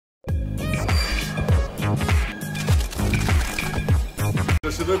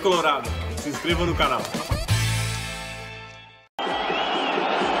Torcedor colorado, se inscreva no canal.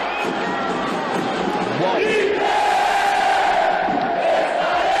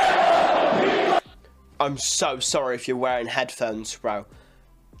 I'm so sorry if you're wearing headphones, bro.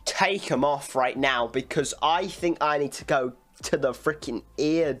 Take them off right now because I think I need to go to the freaking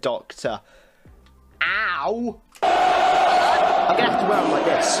ear doctor. Ow! I'm gonna have to wear them like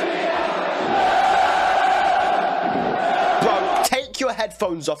this. Bro, take your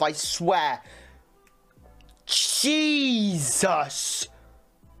headphones off, I swear. Jesus!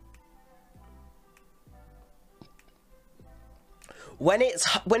 When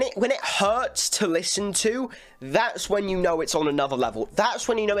it hurts to listen to, that's when you know it's on another level. That's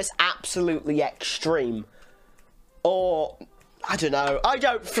when you know it's absolutely extreme. Or, I don't know. I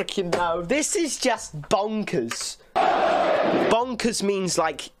don't freaking know. This is just bonkers. Bonkers means,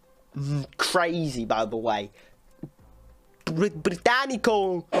 like, crazy, by the way.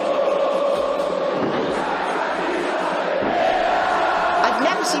 Britânico. I've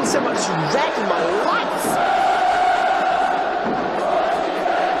never seen so much red in my life.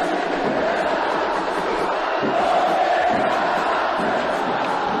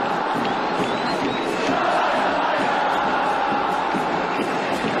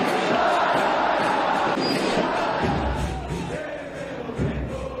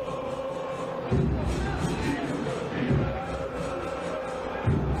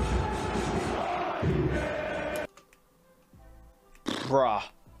 Bruh,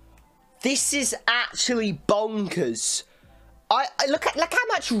 this is actually bonkers. I look how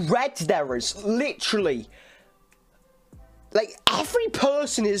much red there is. Literally, like every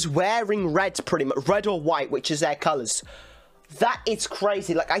person is wearing red, pretty much red or white, which is their colors. That is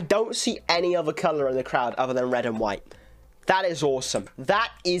crazy. Like I don't see any other color in the crowd other than red and white. That is awesome.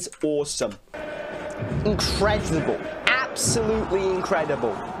 That is awesome. Incredible. Absolutely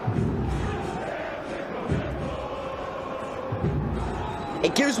incredible.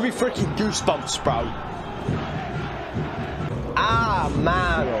 It gives me freaking goosebumps, bro. Ah,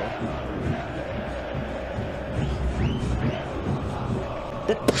 mano.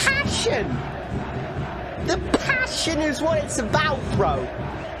 The passion! The passion is what it's about, bro.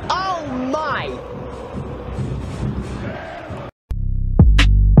 Oh my!